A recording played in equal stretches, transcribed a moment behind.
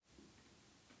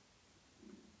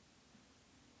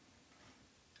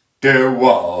There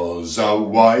was a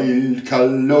wild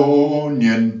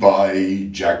colonial by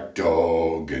Jack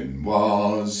Duggan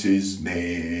was his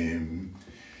name.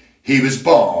 He was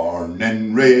born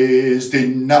and raised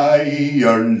in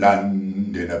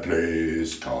Ireland in a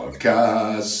place called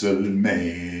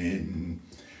Castlemaine.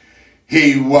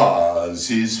 He was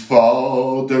his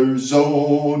father's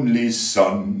only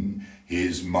son,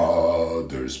 his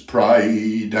mother's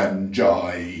pride and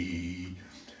joy.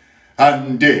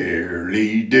 And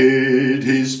dearly did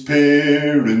his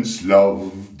parents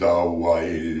love the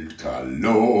wild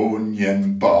colonial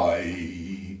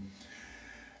boy.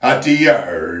 At the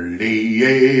early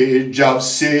age of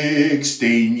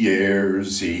 16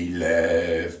 years he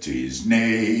left his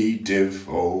native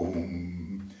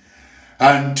home,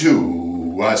 and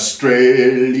to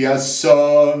Australia's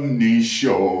sunny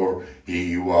shore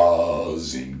he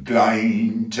was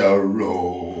inclined to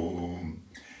roam.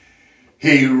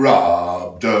 He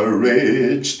robbed the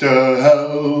rich to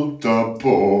help the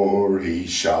poor, he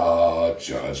shot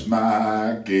Judge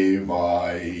McEvoy.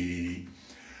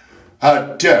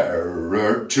 A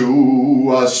terror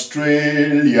to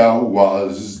Australia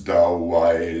was the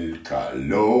wild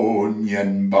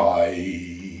colonial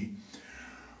boy.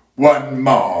 One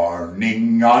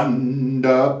morning on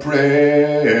the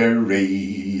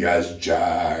prairie as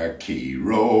Jack he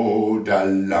rode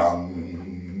along,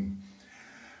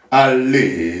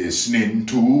 listening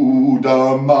to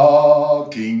the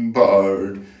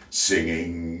mockingbird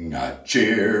singing a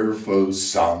cheerful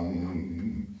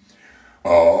song.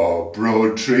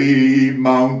 Broad Tree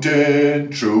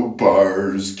Mountain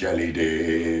Troopers, Kelly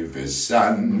Davis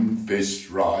and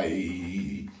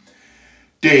Fitzroy,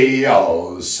 they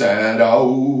all set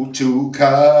out to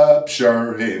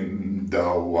capture him,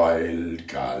 the wild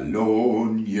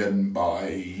colonial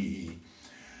boy.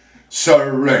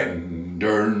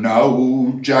 Surrender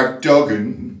now, Jack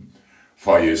Duggan,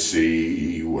 for you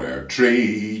see we're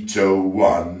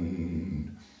 3-1.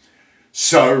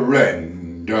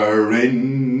 Surrender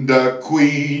in the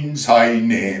Queen's high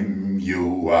name,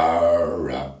 you are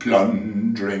a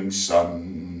plundering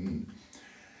son.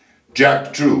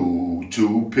 Jack drew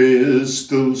 2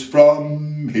 pistols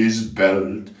from his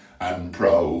belt and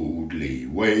proudly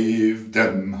waved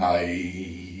them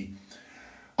high.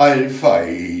 I'll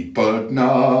fight but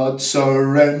not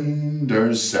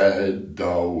surrender, said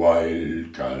the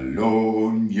wild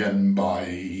colonial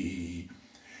boy.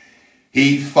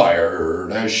 He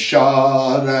fired a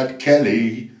shot at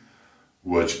Kelly,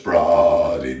 which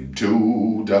brought him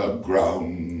to the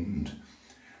ground,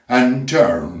 and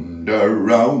turned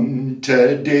around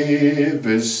to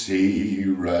Davis, he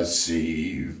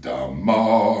received a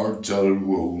mortal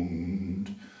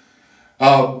wound.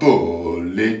 A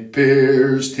bullet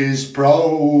pierced his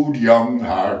proud young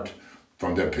heart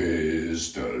from the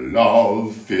pistol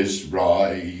of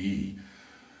Fitzroy,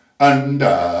 and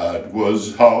that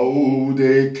was how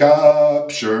they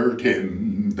captured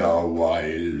him, the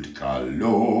wild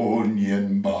colonial